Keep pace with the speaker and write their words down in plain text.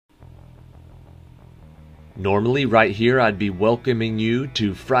Normally right here I'd be welcoming you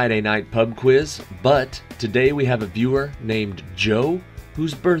to Friday Night Pub Quiz, but today we have a viewer named Joe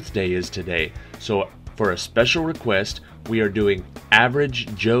whose birthday is today. So for a special request, we are doing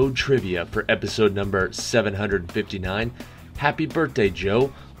Average Joe Trivia for episode number 759. Happy birthday,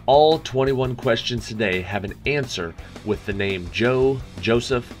 Joe. All 21 questions today have an answer with the name Joe,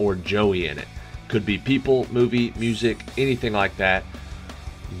 Joseph, or Joey in it. Could be people, movie, music, anything like that.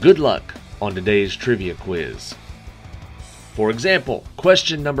 Good luck on today's trivia quiz. For example,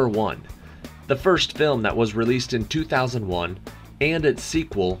 question number 1. The first film that was released in 2001 and its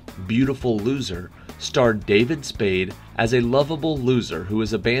sequel, Beautiful Loser, starred David Spade as a lovable loser who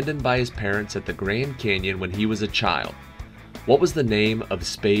was abandoned by his parents at the Grand Canyon when he was a child. What was the name of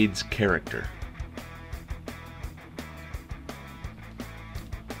Spade's character?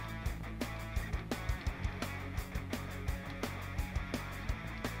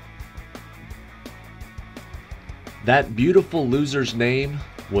 That beautiful loser's name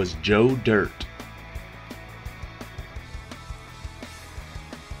was Joe Dirt.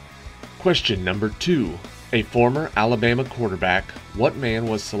 Question number 2. A former Alabama quarterback, what man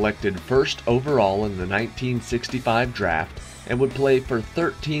was selected first overall in the 1965 draft and would play for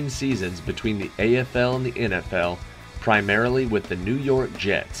 13 seasons between the AFL and the NFL, primarily with the New York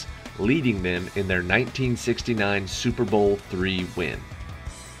Jets, leading them in their 1969 Super Bowl III win?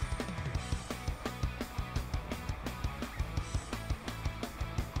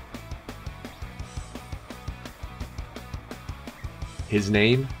 His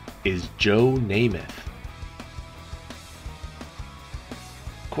name is Joe Namath.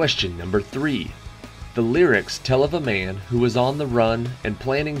 Question number 3. The lyrics tell of a man who was on the run and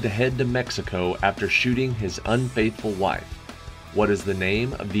planning to head to Mexico after shooting his unfaithful wife. What is the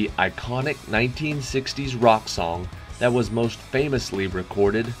name of the iconic 1960s rock song that was most famously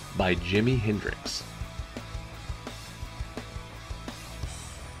recorded by Jimi Hendrix?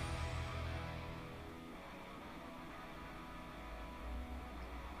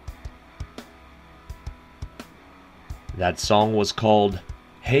 That song was called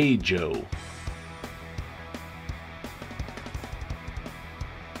Hey Joe.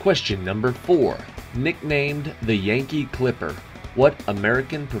 Question number 4. Nicknamed the Yankee Clipper, what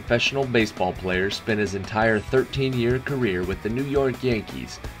American professional baseball player spent his entire 13-year career with the New York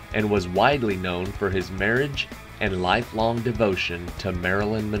Yankees and was widely known for his marriage and lifelong devotion to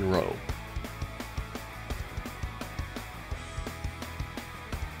Marilyn Monroe?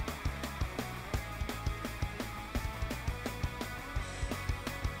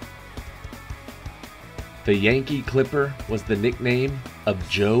 The Yankee Clipper was the nickname of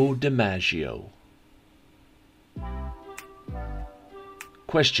Joe DiMaggio.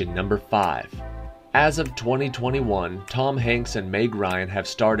 Question number 5. As of 2021, Tom Hanks and Meg Ryan have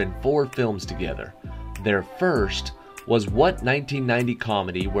starred in 4 films together. Their first was what 1990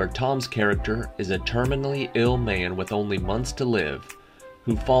 comedy where Tom's character is a terminally ill man with only months to live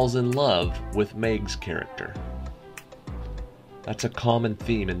who falls in love with Meg's character? That's a common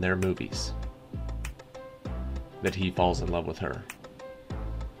theme in their movies, that he falls in love with her.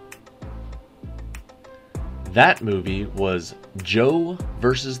 That movie was Joe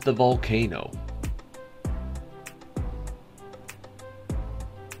versus the Volcano.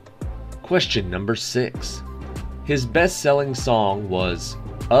 Question number 6. His best-selling song was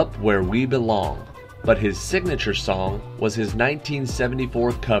Up Where We Belong, but his signature song was his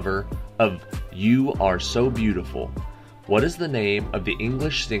 1974 cover of You Are So Beautiful. What is the name of the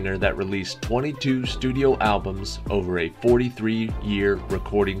English singer that released 22 studio albums over a 43-year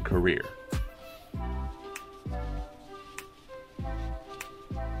recording career?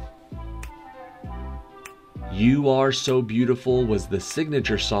 You Are So Beautiful was the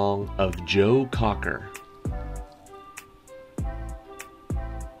signature song of Joe Cocker.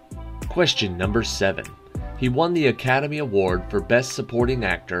 Question number 7. He won the Academy Award for Best Supporting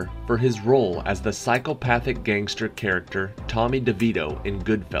Actor for his role as the psychopathic gangster character Tommy DeVito in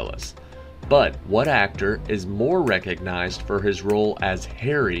Goodfellas. But what actor is more recognized for his role as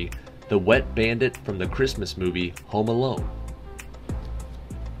Harry, the wet bandit from the Christmas movie Home Alone?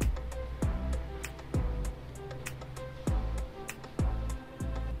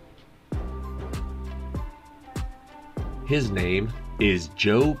 His name is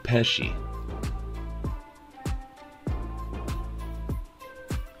Joe Pesci.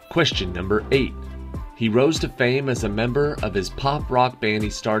 Question number 8. He rose to fame as a member of his pop rock band he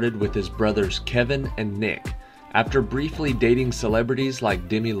started with his brothers Kevin and Nick. After briefly dating celebrities like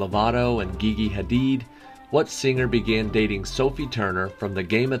Demi Lovato and Gigi Hadid, what singer began dating Sophie Turner from the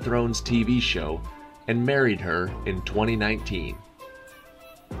Game of Thrones TV show and married her in 2019?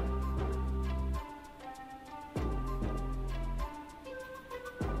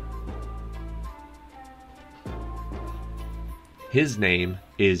 His name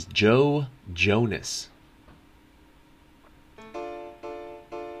is Joe Jonas.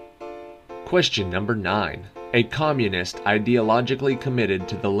 Question number 9. A communist ideologically committed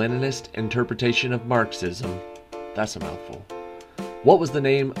to the Leninist interpretation of Marxism. That's a mouthful. What was the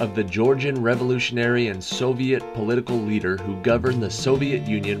name of the Georgian revolutionary and Soviet political leader who governed the Soviet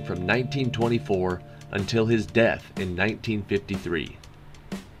Union from 1924 until his death in 1953?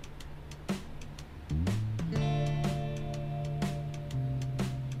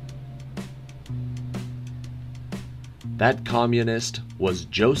 That communist was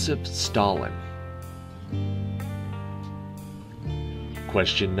Joseph Stalin.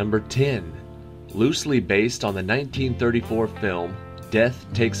 Question number 10. Loosely based on the 1934 film Death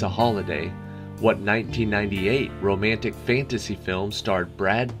Takes a Holiday, what 1998 romantic fantasy film starred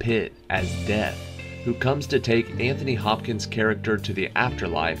Brad Pitt as Death, who comes to take Anthony Hopkins' character to the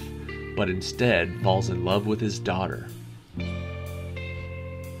afterlife, but instead falls in love with his daughter?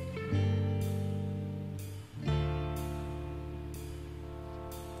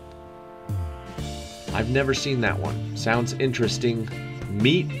 I've never seen that one. Sounds interesting.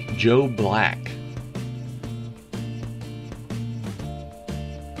 Meet Joe Black.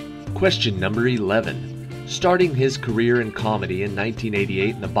 Question number 11. Starting his career in comedy in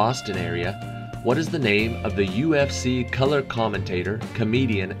 1988 in the Boston area, what is the name of the UFC color commentator,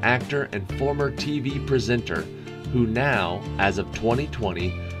 comedian, actor, and former TV presenter who now, as of 2020,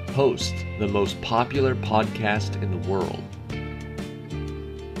 hosts the most popular podcast in the world?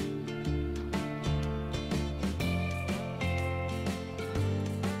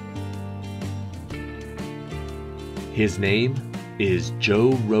 His name is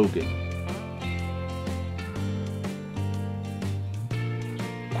Joe Rogan.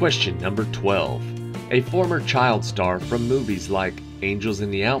 Question number 12. A former child star from movies like Angels in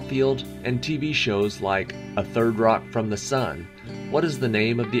the Outfield and TV shows like A Third Rock from the Sun, what is the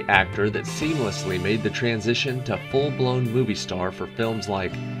name of the actor that seamlessly made the transition to full-blown movie star for films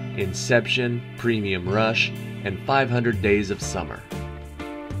like Inception, Premium Rush, and 500 Days of Summer?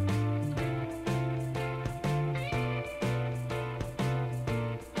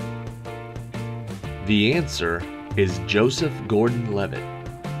 The answer is Joseph Gordon-Levitt.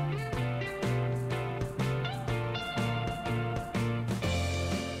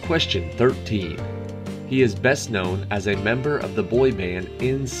 Question 13. He is best known as a member of the boy band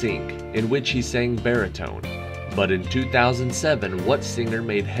NSYNC, in which he sang baritone. But in 2007, what singer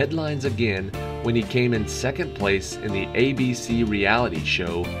made headlines again when he came in second place in the ABC reality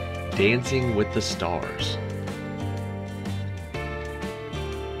show Dancing with the Stars?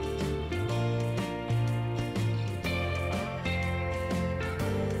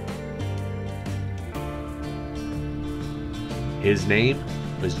 His name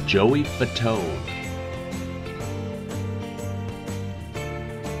was Joey Fatone.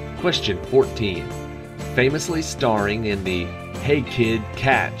 Question 14. Famously starring in the Hey Kid,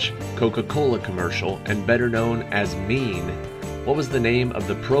 Catch Coca-Cola commercial and better known as Mean, what was the name of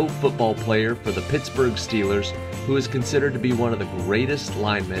the pro football player for the Pittsburgh Steelers who is considered to be one of the greatest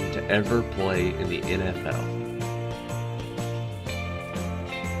linemen to ever play in the NFL?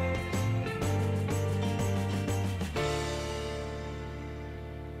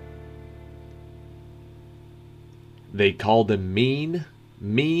 They called him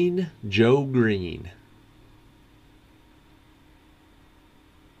Mean Joe Green.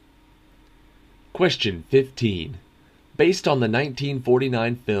 Question 15. Based on the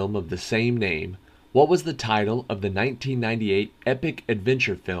 1949 film of the same name, what was the title of the 1998 epic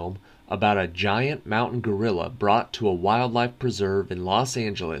adventure film about a giant mountain gorilla brought to a wildlife preserve in Los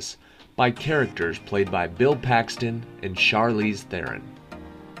Angeles by characters played by Bill Paxton and Charlize Theron?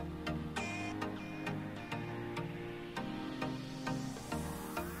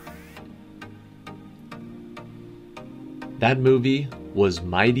 That movie was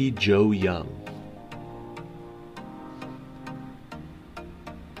Mighty Joe Young.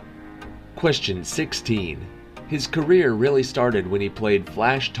 Question 16. His career really started when he played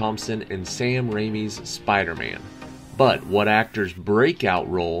Flash Thompson in Sam Raimi's Spider-Man. But what actor's breakout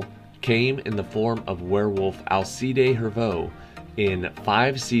role came in the form of werewolf Alcide Herveau in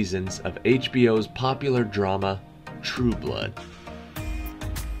 5 seasons of HBO's popular drama True Blood?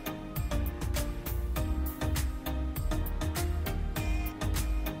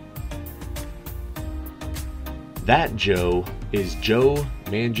 That Joe is Joe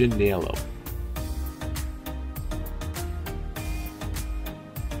Manganiello.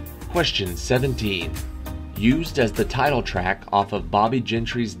 Question 17. Used as the title track off of Bobby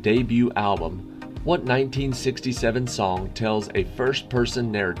Gentry's debut album, what 1967 song tells a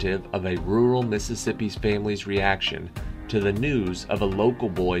first-person narrative of a rural Mississippi family's reaction to the news of a local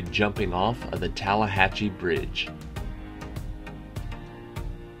boy jumping off of the Tallahatchie Bridge?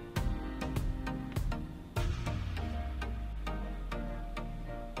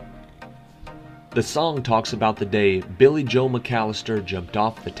 The song talks about the day Billy Joe McAllister jumped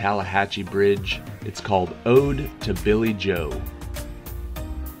off the Tallahatchie Bridge. It's called Ode to Billy Joe.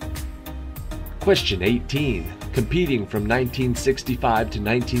 Question 18. Competing from 1965 to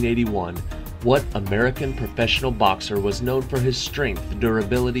 1981, what American professional boxer was known for his strength,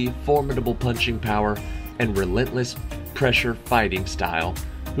 durability, formidable punching power, and relentless pressure fighting style,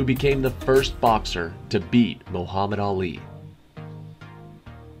 who became the first boxer to beat Muhammad Ali?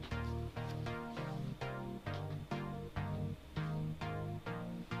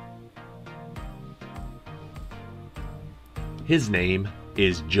 His name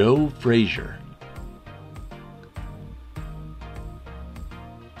is Joe Frazier.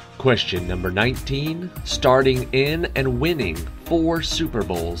 Question number 19. Starting in and winning 4 Super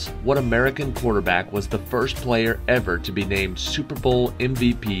Bowls, what American quarterback was the first player ever to be named Super Bowl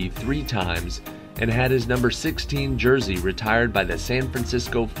MVP 3 times and had his number 16 jersey retired by the San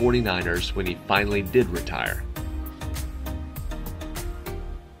Francisco 49ers when he finally did retire?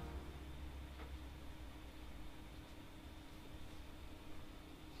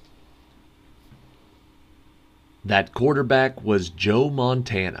 That quarterback was Joe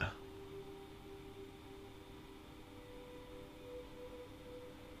Montana.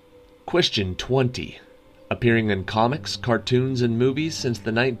 Question 20. Appearing in comics, cartoons, and movies since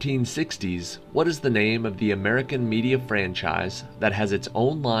the 1960s, what is the name of the American media franchise that has its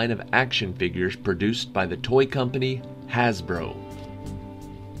own line of action figures produced by the toy company Hasbro?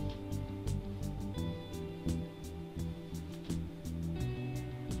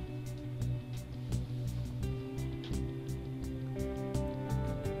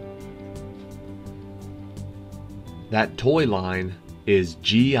 That toy line is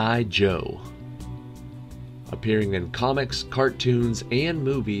G.I. Joe. Appearing in comics, cartoons, and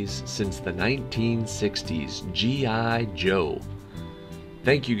movies since the 1960s, G.I. Joe.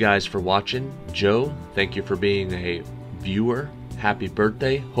 Thank you guys for watching. Joe, thank you for being a viewer. Happy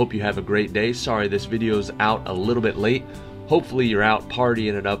birthday. Hope you have a great day. Sorry this video's out a little bit late. Hopefully you're out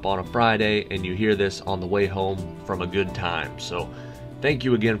partying it up on a Friday and you hear this on the way home from a good time. So thank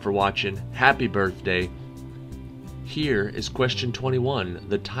you again for watching. Happy birthday. Here is question 21,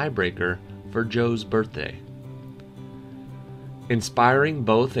 the tiebreaker for Joe's birthday. Inspiring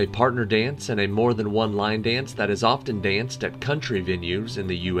both a partner dance and a more than one line dance that is often danced at country venues in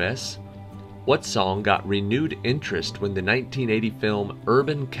the U.S., what song got renewed interest when the 1980 film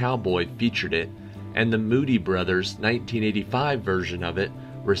Urban Cowboy featured it, and the Moody Brothers' 1985 version of it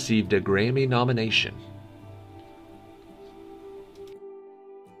received a Grammy nomination?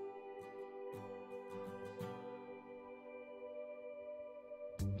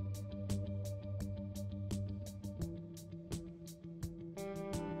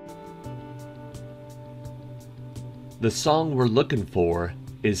 The song we're looking for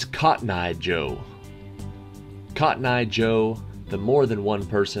is Cotton Eye Joe. Cotton Eye Joe, the more than one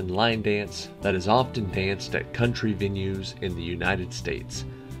person line dance that is often danced at country venues in the United States.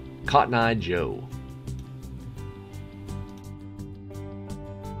 Cotton Eye Joe.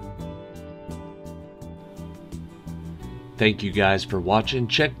 Thank you guys for watching.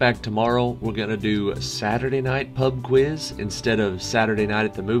 Check back tomorrow. We're going to do a Saturday night pub quiz instead of Saturday night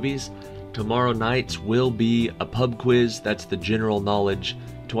at the movies. Tomorrow nights will be a pub quiz. That's the general knowledge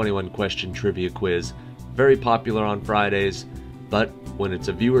 21 question trivia quiz. Very popular on Fridays, but when it's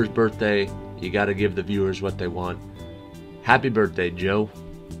a viewer's birthday, you got to give the viewers what they want. Happy birthday, Joe.